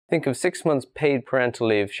Think of 6 months paid parental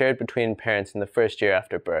leave shared between parents in the first year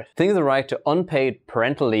after birth. Think of the right to unpaid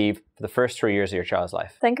parental leave for the first 3 years of your child's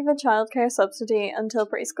life. Think of a childcare subsidy until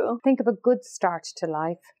preschool. Think of a good start to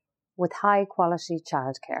life with high-quality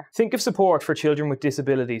childcare. Think of support for children with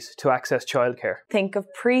disabilities to access childcare. Think of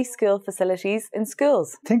preschool facilities in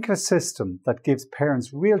schools. Think of a system that gives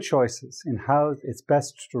parents real choices in how it's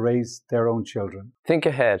best to raise their own children. Think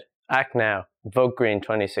ahead. Act now. Vote Green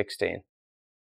 2016.